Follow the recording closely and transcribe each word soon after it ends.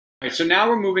All right, so now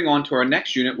we're moving on to our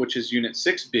next unit, which is Unit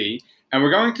 6B, and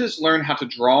we're going to learn how to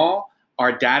draw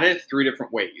our data 3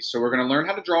 different ways. So we're going to learn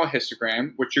how to draw a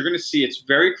histogram, which you're going to see it's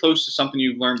very close to something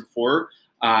you've learned before,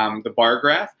 the bar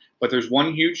graph, but there's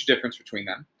one huge difference between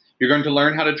them. You're going to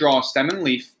learn how to draw a stem and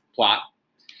leaf plot,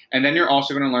 and then you're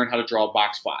also going to learn how to draw a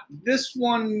box plot. This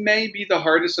one may be the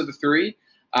hardest of the three.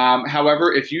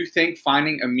 However, if you think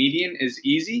finding a median is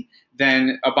easy,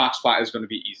 then a box plot is going to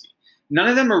be easy. None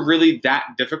of them are really that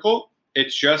difficult.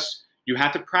 It's just you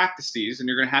have to practice these, and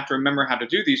you're going to have to remember how to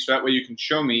do these so that way you can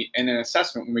show me in an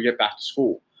assessment when we get back to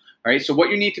school. All right, so what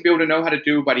you need to be able to know how to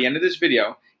do by the end of this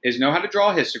video is know how to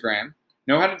draw a histogram,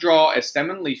 know how to draw a stem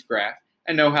and leaf graph,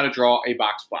 and know how to draw a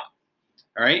box plot.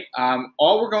 All right,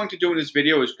 all we're going to do in this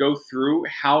video is go through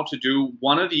how to do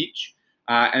one of each,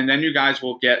 and then you guys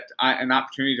will get an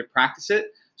opportunity to practice it.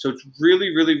 So it's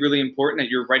really, really, really important that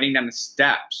you're writing down the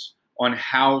steps on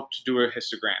how to do a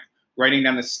histogram, writing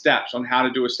down the steps on how to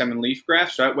do a stem and leaf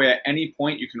graph, so that way at any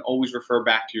point you can always refer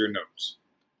back to your notes.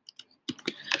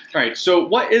 All right, so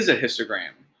what is a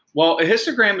histogram? Well, a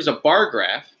histogram is a bar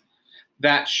graph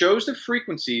that shows the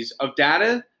frequencies of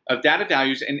data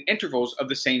values in intervals of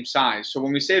the same size. So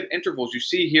when we say of intervals, you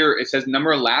see here it says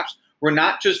number of laps. We're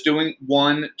not just doing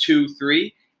 1, 2,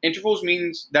 3. Intervals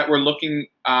means that we're looking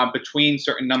between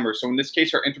certain numbers. So in this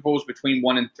case, our interval is between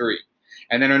 1 and 3.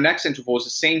 And then our next interval is the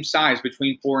same size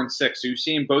between 4 and 6. So you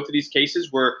see in both of these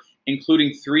cases, we're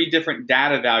including 3 different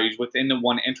data values within the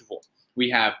one interval. We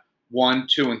have 1,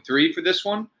 2, and 3 for this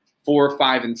one, 4,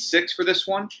 5, and 6 for this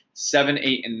one, 7,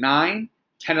 8, and 9,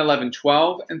 10, 11,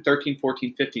 12, and 13,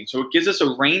 14, 15. So it gives us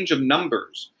a range of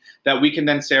numbers that we can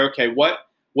then say, okay, what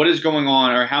is going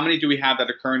on, or how many do we have that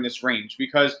occur in this range?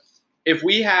 Because if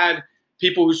we had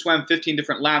people who swam 15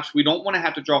 different laps, we don't want to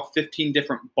have to draw 15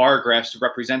 different bar graphs to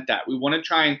represent that. We want to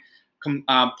try and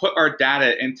put our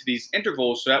data into these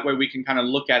intervals so that way we can kind of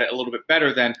look at it a little bit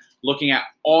better than looking at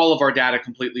all of our data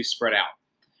completely spread out.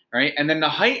 Right? And then the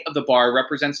height of the bar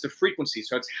represents the frequency.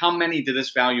 So it's how many did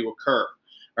this value occur.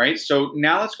 Right? So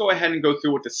now let's go ahead and go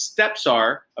through what the steps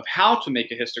are of how to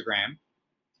make a histogram,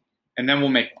 and then we'll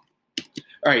make one.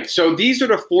 All right, so these are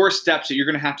the 4 steps that you're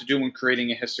going to have to do when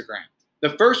creating a histogram.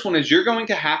 The first one is you're going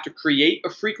to have to create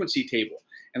a frequency table.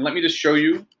 And let me just show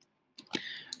you.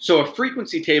 So a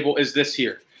frequency table is this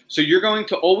here. So you're going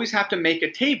to always have to make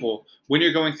a table when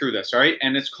you're going through this, all right?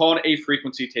 And it's called a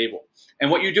frequency table. And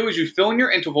what you do is you fill in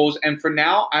your intervals, and for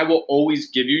now, I will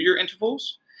always give you your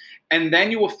intervals, and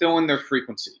then you will fill in their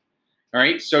frequency, all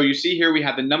right? So you see here we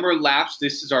have the number of laps.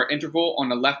 This is our interval on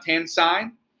the left-hand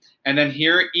side. And then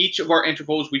here, each of our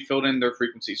intervals, we filled in their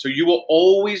frequency. So you will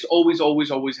always, always, always,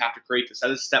 always have to create this.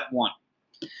 That is step 1.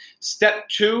 Step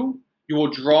 2, you will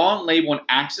draw and label an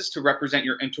axis to represent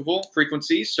your interval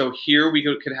frequencies. So here we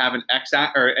could have an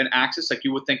axis, like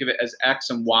you would think of it as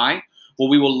X and Y. Well,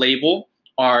 we will label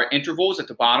our intervals at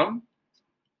the bottom.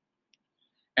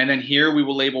 And then here we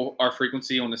will label our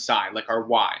frequency on the side, like our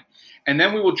Y. And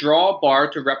then we will draw a bar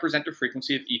to represent the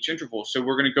frequency of each interval. So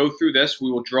we're going to go through this.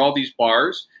 We will draw these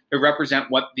bars to represent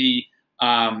what the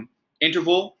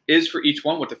interval is for each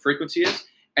one, what the frequency is.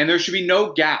 And there should be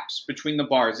no gaps between the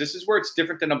bars. This is where it's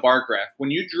different than a bar graph.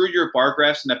 When you drew your bar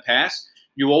graphs in the past,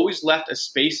 you always left a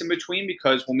space in between,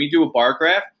 because when we do a bar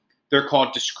graph, they're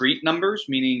called discrete numbers,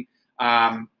 meaning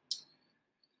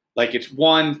like it's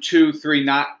 1, 2, 3,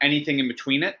 not anything in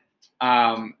between it.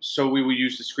 So we will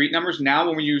use discrete numbers. Now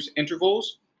when we use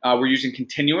intervals, we're using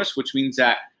continuous, which means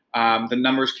that the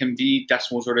numbers can be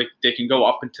decimals, or they can go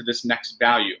up into this next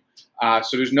value.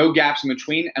 So there's no gaps in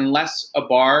between unless a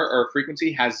bar or a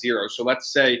frequency has 0. So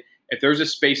let's say if there's a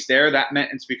space there, that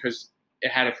meant it's because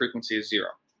it had a frequency of 0.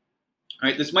 All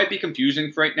right, this might be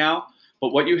confusing for right now,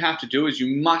 but what you have to do is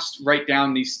you must write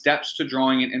down these steps to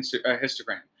drawing a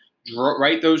histogram.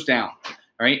 Write those down, all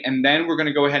right? And then we're going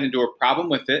to go ahead and do a problem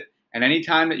with it. And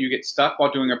anytime that you get stuck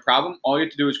while doing a problem, all you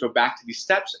have to do is go back to these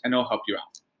steps, and it'll help you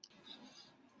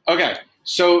out. Okay,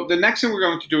 so the next thing we're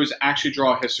going to do is actually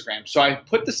draw a histogram. So I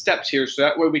put the steps here so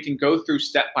that way we can go through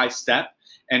step by step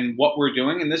and what we're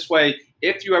doing. And this way,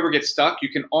 if you ever get stuck, you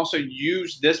can also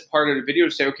use this part of the video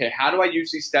to say, okay, how do I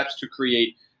use these steps to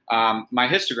create my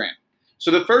histogram? So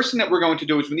the first thing that we're going to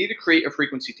do is we need to create a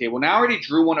frequency table. Now I already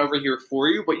drew one over here for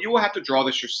you, but you will have to draw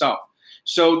this yourself.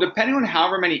 So depending on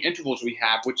however many intervals we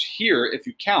have, which here, if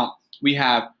you count, we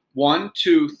have 1,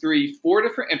 2, 3, 4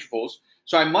 different intervals.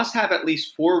 So I must have at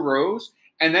least 4 rows.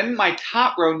 And then my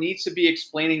top row needs to be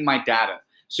explaining my data.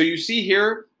 So you see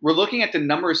here, we're looking at the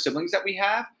number of siblings that we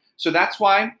have. So that's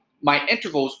why my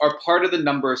intervals are part of the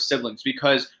number of siblings,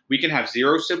 because we can have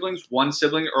 0 siblings, 1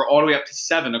 sibling, or all the way up to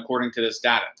 7 according to this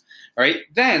data. All right.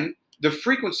 Then the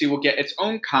frequency will get its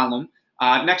own column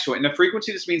next to it. And the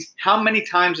frequency, this means how many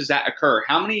times does that occur?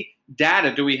 How many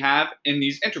data do we have in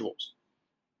these intervals?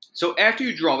 So after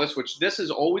you draw this, which this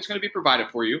is always going to be provided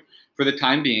for you for the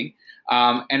time being,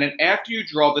 and then after you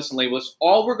draw this and label this,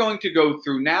 all we're going to go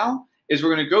through now is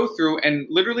we're going to go through and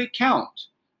literally count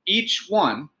each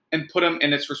one and put them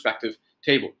in its respective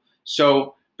table.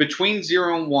 So between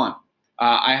 0 and 1,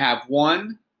 I have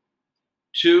 1,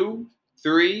 2,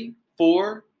 3,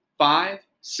 4, 5,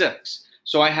 6.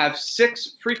 So I have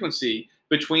 6 frequency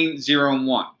between 0 and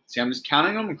 1. See, I'm just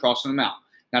counting them and crossing them out.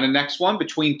 Now the next one,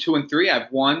 between 2 and 3, I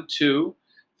have 1, 2,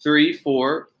 3,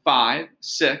 4, 5,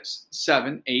 6,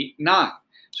 7, 8, 9.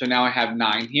 So now I have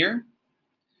 9 here.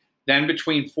 Then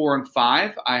between 4 and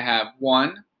 5, I have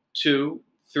 1, 2,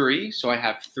 3. So I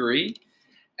have 3.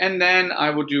 And then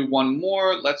I will do one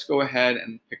more. Let's go ahead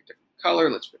and pick a different color.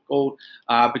 Let's pick gold.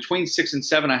 Between 6 and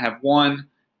 7, I have 1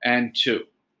 and 2.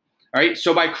 All right,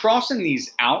 so by crossing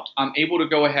these out, I'm able to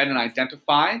go ahead and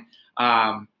identify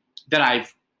that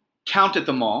I've counted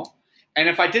them all. And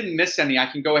if I didn't miss any, I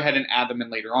can go ahead and add them in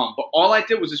later on. But all I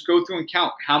did was just go through and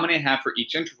count how many I have for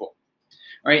each interval.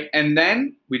 All right, and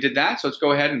then we did that. So let's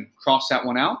go ahead and cross that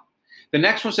one out. The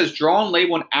next one says draw and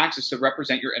label an axis to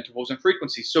represent your intervals and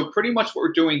frequencies. So pretty much what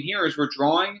we're doing here is we're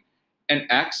drawing an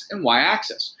X and Y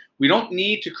axis. We don't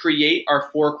need to create our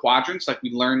 4 quadrants like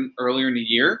we learned earlier in the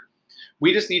year.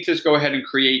 We just need to just go ahead and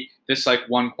create this like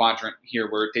one quadrant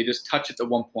here where they just touch at the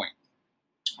one point.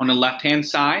 On the left-hand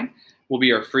side will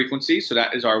be our frequency. So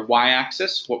that is our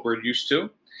Y-axis, what we're used to.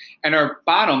 And our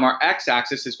bottom, our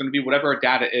X-axis, is going to be whatever our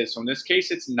data is. So in this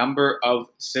case, it's number of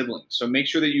siblings. So make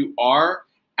sure that you are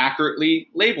accurately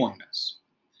labeling this.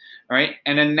 All right,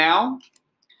 and then now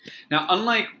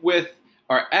unlike with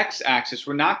our X-axis,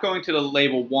 we're not going to the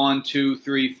label 1, 2,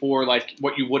 3, 4, like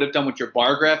what you would have done with your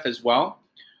bar graph as well.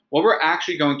 What we're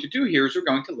actually going to do here is we're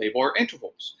going to label our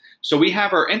intervals. So we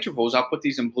have our intervals. I'll put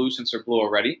these in blue since they're blue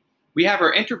already. We have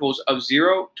our intervals of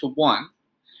 0 to 1.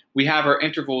 We have our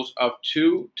intervals of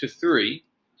 2 to 3.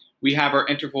 We have our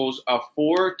intervals of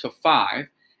 4 to 5.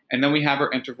 And then we have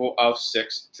our interval of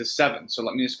 6 to 7. So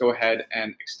let me just go ahead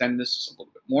and extend this just a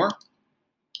little bit more.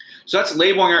 So that's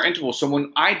labeling our intervals. So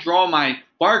when I draw my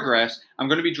bar graphs, I'm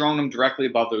going to be drawing them directly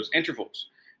above those intervals.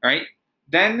 All right.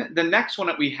 Then the next one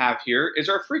that we have here is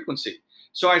our frequency.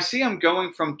 So I see I'm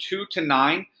going from 2 to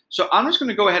 9. So I'm just going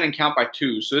to go ahead and count by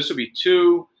 2. So this will be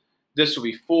 2, this will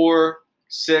be 4,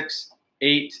 6,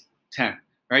 8, 10.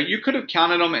 Right? You could have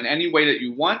counted them in any way that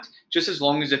you want, just as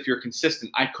long as if you're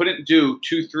consistent. I couldn't do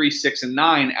 2, 3, 6, and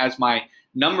 9 as my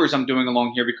numbers I'm doing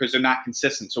along here because they're not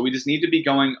consistent. So we just need to be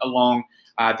going along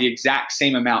the exact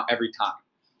same amount every time.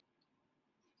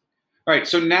 All right,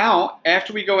 so now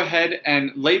after we go ahead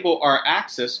and label our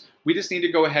axis, we just need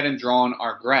to go ahead and draw on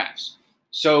our graphs.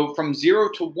 So from 0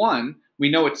 to 1,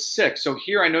 we know it's 6. So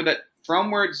here I know that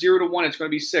from where it's 0 to 1, it's going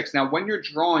to be 6. Now when you're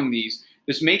drawing these,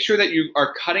 just make sure that you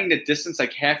are cutting the distance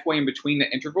like halfway in between the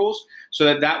intervals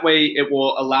so that way it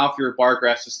will allow for your bar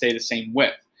graphs to stay the same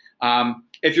width.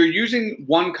 If you're using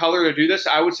one color to do this,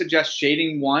 I would suggest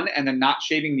shading one and then not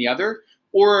shading the other.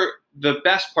 Or the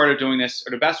best part of doing this,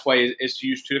 or the best way, is to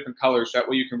use 2 different colors. So that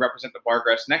way you can represent the bar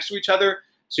graphs next to each other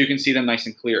so you can see them nice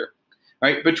and clear. All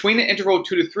right, between the interval of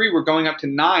 2 to 3, we're going up to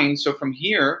 9. So from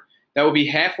here, that will be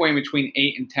halfway in between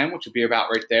 8 and 10, which will be about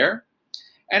right there.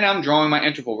 And I'm drawing my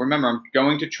interval. Remember, I'm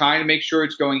going to try to make sure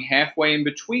it's going halfway in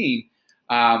between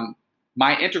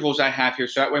my intervals I have here,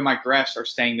 so that way my graphs are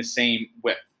staying the same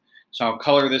width. So I'll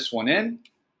color this one in.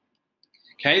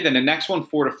 Okay, then the next one,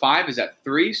 4 to 5, is at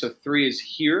 3. So 3 is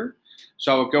here.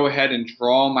 So I will go ahead and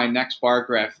draw my next bar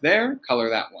graph there, color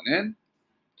that one in.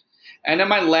 And then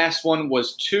my last one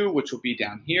was 2, which will be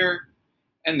down here.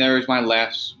 And there's my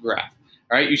last graph.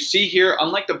 All right, you see here,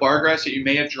 unlike the bar graphs that you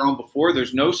may have drawn before,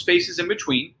 there's no spaces in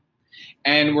between.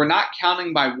 And we're not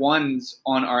counting by ones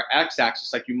on our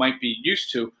x-axis like you might be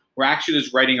used to. We're actually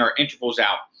just writing our intervals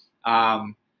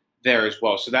out there as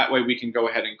well. So that way we can go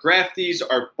ahead and graph these.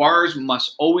 Our bars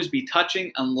must always be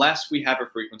touching unless we have a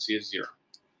frequency of 0.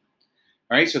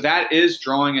 All right, so that is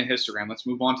drawing a histogram. Let's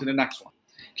move on to the next one.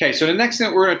 Okay, so the next thing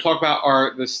that we're going to talk about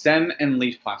are the stem and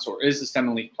leaf plots, or is the stem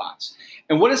and leaf plots.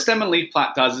 And what a stem and leaf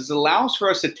plot does is it allows for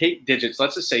us to take digits,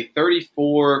 let's just say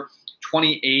 34,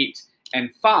 28,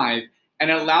 and 5, and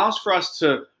it allows for us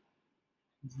to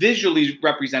visually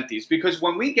represent these. Because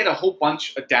when we get a whole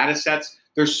bunch of data sets,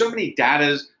 there's so many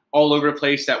data all over the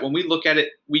place that when we look at it,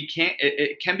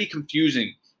 it can be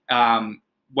confusing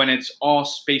when it's all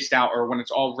spaced out or when it's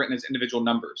all written as individual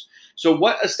numbers. So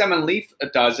what a stem and leaf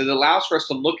does is it allows for us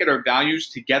to look at our values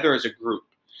together as a group.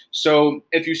 So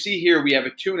if you see here, we have a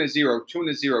 2 and a 0, 2 and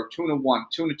a 0, 2 and a 1,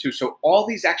 2 and a 2. So all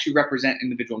these actually represent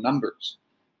individual numbers.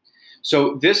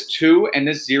 So this 2 and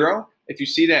this 0, if you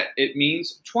see that, it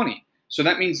means 20. So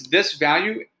that means this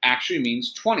value actually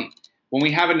means 20. When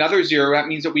we have another 0, that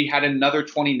means that we had another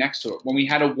 20 next to it. When we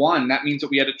had a 1, that means that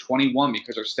we had a 21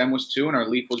 because our stem was 2 and our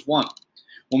leaf was 1.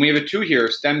 When we have a 2 here,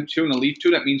 a stem 2 and a leaf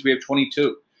 2, that means we have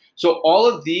 22. So all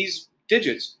of these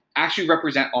digits actually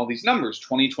represent all these numbers,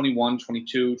 20, 21,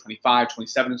 22, 25,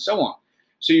 27, and so on.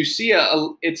 So you see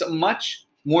it's much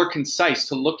more concise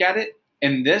to look at it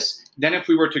in this than if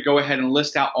we were to go ahead and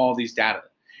list out all these data.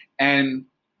 And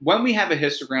when we have a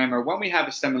histogram or when we have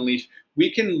a stem and leaf,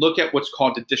 we can look at what's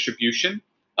called the distribution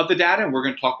of the data, and we're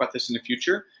going to talk about this in the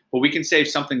future. But we can say if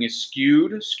something is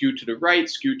skewed to the right,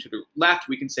 skewed to the left.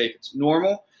 We can say if it's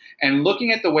normal. And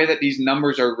looking at the way that these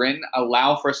numbers are written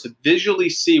allow for us to visually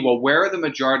see, well, where are the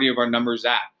majority of our numbers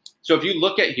at? So if you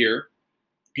look at here,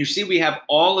 you see we have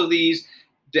all of these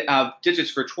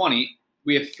digits for 20.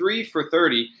 We have 3 for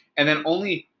 30, and then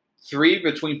only 3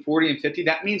 between 40 and 50.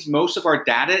 That means most of our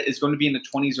data is going to be in the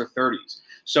 20s or 30s.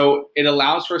 So it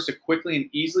allows for us to quickly and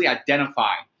easily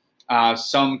identify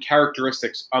some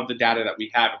characteristics of the data that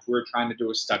we have if we're trying to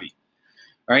do a study.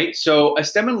 All right, so a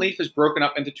stem and leaf is broken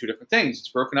up into two different things. It's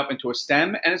broken up into a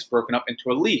stem and it's broken up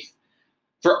into a leaf.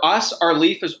 For us, our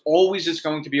leaf is always just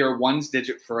going to be our ones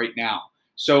digit for right now.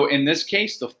 So in this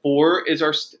case, the 4 is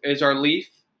our leaf,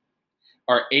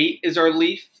 our 8 is our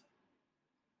leaf,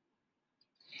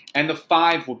 and the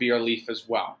 5 will be our leaf as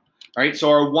well. All right, so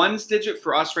our ones digit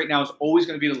for us right now is always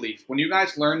going to be the leaf. When you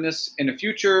guys learn this in the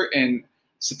future in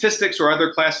statistics or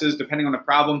other classes, depending on the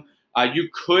problem, you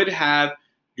could have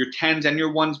your 10s and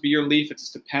your 1s be your leaf. It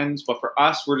just depends. But for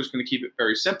us, we're just going to keep it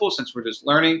very simple since we're just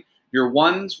learning. Your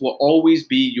 1s will always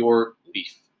be your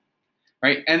leaf,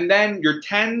 right? And then your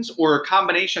 10s or a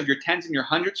combination of your 10s and your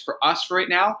 100s for us right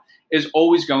now is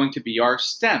always going to be our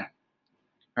stem,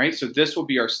 right? So this will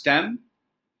be our stem.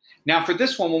 Now for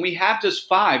this one, when we have just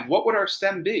 5, what would our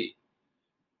stem be?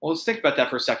 Well, let's think about that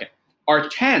for a second. Our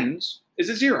 10s is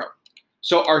a 0.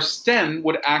 So our stem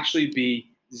would actually be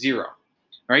 0.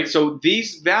 Right? So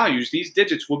these values, these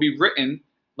digits will be written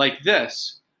like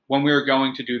this when we are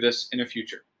going to do this in the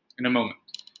future, in a moment,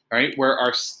 right? Where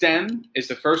our stem is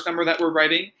the first number that we're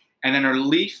writing, and then our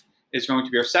leaf is going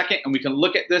to be our second, and we can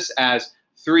look at this as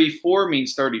 3, 4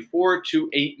 means 34, 2,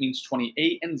 8 means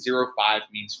 28, and 0, 5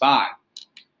 means 5.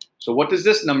 So what does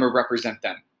this number represent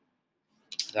then?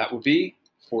 That would be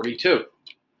 42,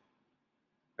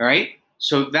 all right?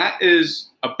 So that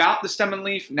is about the stem and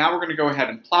leaf. Now we're going to go ahead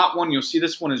and plot one. You'll see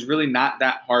this one is really not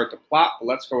that hard to plot, but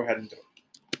let's go ahead and do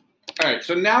it. All right,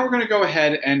 so now we're going to go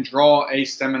ahead and draw a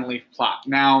stem and leaf plot.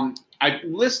 Now, I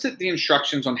listed the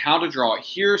instructions on how to draw it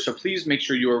here, so please make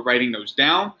sure you are writing those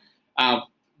down.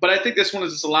 But I think this one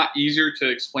is just a lot easier to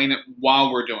explain it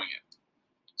while we're doing it.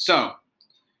 So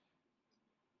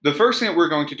the first thing that we're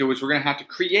going to do is we're going to have to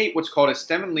create what's called a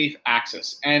stem and leaf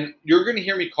axis. And you're going to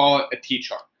hear me call it a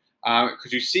T-chart.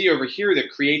 Because you see over here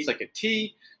that creates like a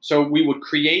T. So we would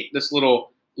create this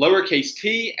little lowercase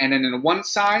t, and then on one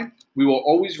side, we will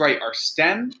always write our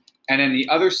stem, and then the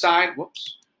other side,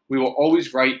 whoops, we will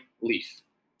always write leaf.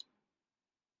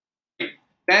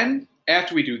 Then,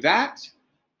 after we do that,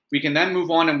 we can then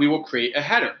move on and we will create a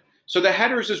header. So the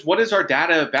header is just what is our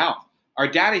data about? Our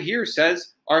data here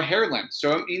says our hair length.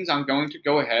 So it means I'm going to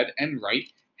go ahead and write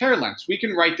hair lengths. We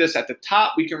can write this at the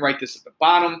top, we can write this at the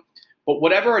bottom. But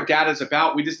whatever our data is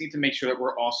about, we just need to make sure that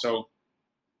we're also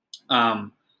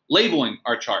labeling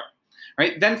our chart.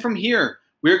 Right? Then from here,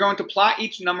 we're going to plot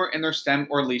each number in their stem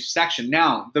or leaf section.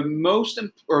 Now,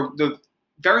 the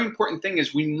very important thing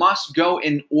is we must go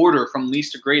in order from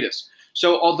least to greatest.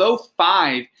 So although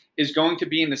 5 is going to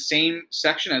be in the same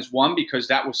section as 1 because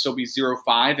that will still be 0,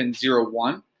 5 and 0,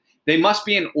 1, they must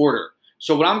be in order.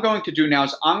 So what I'm going to do now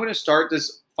is I'm going to start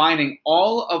this finding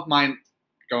all of my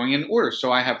going in order.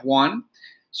 So I have 1.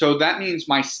 So that means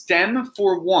my stem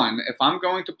for 1, if I'm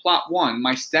going to plot 1,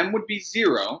 my stem would be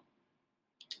 0.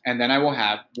 And then I will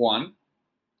have 1,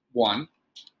 1,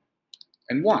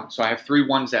 and 1. So I have 3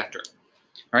 1s after it.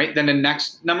 All right. Then the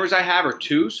next numbers I have are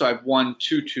 2. So I have 1,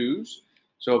 2 2s.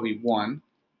 So it'll be 1,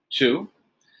 2.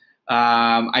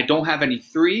 I don't have any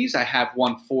 3s. I have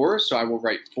 1 4. So I will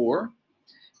write 4.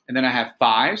 And then I have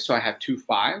 5. So I have 2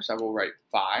 5s. I will write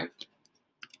 5.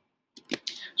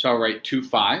 So I'll write 2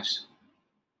 5s.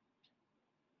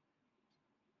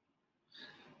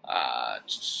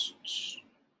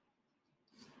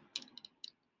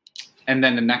 And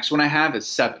then the next one I have is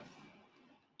 7.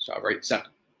 So I'll write 7.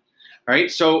 All right,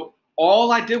 so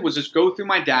all I did was just go through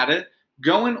my data,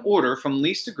 go in order from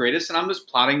least to greatest, and I'm just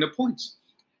plotting the points.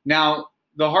 Now,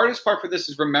 the hardest part for this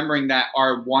is remembering that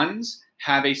our ones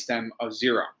have a stem of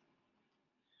 0.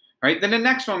 Right? Then the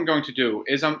next one I'm going to do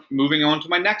is I'm moving on to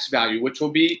my next value, which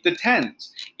will be the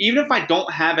tens. Even if I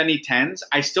don't have any tens,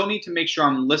 I still need to make sure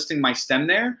I'm listing my stem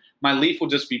there. My leaf will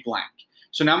just be blank.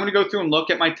 So now I'm going to go through and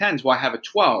look at my tens. Well, I have a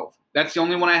 12. That's the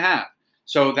only one I have.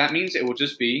 So that means it will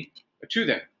just be a 2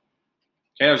 there.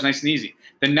 Okay, that was nice and easy.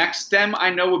 The next stem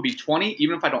I know would be 20.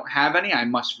 Even if I don't have any, I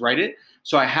must write it.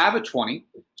 So I have a 20.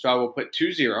 So I will put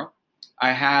 2, 0.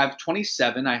 I have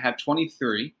 27. I have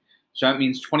 23. So that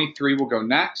means 23 will go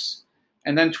next,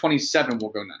 and then 27 will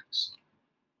go next.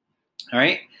 All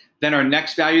right. Then our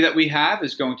next value that we have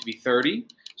is going to be 30.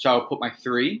 So I will put my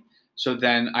 3. So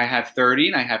then I have 30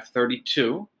 and I have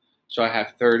 32. So I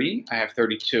have 30, I have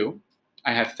 32,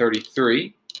 I have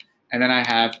 33, and then I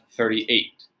have 38.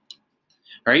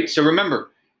 All right. So remember,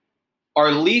 our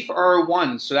leaf are a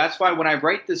 1, so that's why when I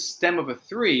write this stem of a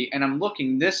 3 and I'm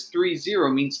looking, this 3,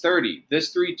 0 means 30.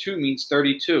 This 3, 2 means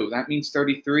 32. That means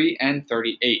 33 and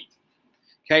 38.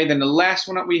 Okay, then the last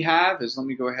one that we have is, let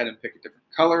me go ahead and pick a different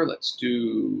color. Let's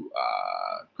do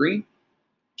green.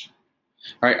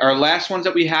 All right, our last ones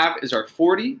that we have is our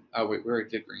 40. Oh, wait, we already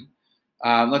did green.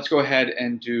 Let's go ahead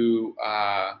and do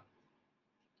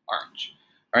orange.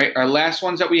 All right, our last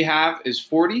ones that we have is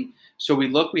 40. So we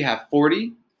look, we have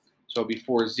 40. So it'll be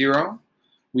 4, 0.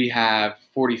 We have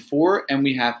 44 and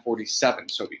we have 47.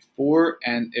 So it'll be 4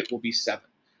 and it will be 7.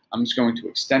 I'm just going to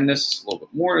extend this a little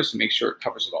bit more just to make sure it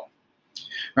covers it all. All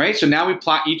right, so now we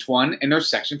plot each one in their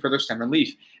section for their stem and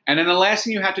leaf. And then the last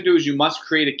thing you have to do is you must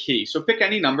create a key. So pick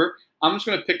any number. I'm just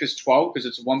going to pick this 12 because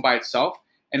it's 1 by itself.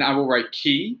 And I will write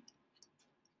key.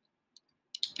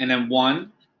 And then 1,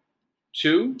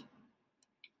 2.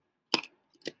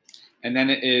 And then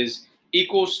it is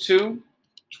equals to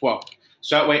 12.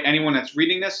 So that way anyone that's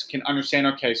reading this can understand,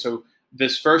 okay, so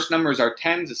this first number is our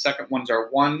tens, the second one's our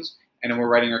ones, and then we're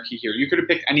writing our key here. You could have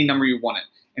picked any number you wanted.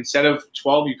 Instead of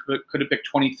 12, you could have picked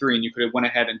 23, and you could have went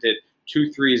ahead and did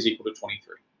 2, 3 is equal to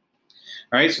 23.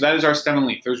 All right, so that is our stem and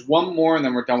leaf. There's one more, and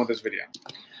then we're done with this video.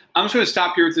 I'm just going to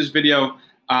stop here with this video,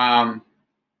 and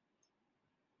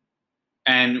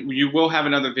you will have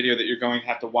another video that you're going to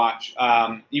have to watch.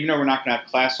 Even though we're not going to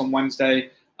have class on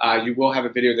Wednesday, you will have a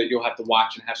video that you'll have to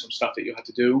watch and have some stuff that you'll have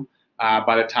to do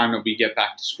by the time that we get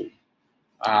back to school.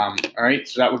 All right,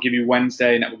 so that will give you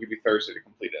Wednesday, and that will give you Thursday to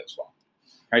complete it as well.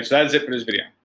 All right, so that is it for this video.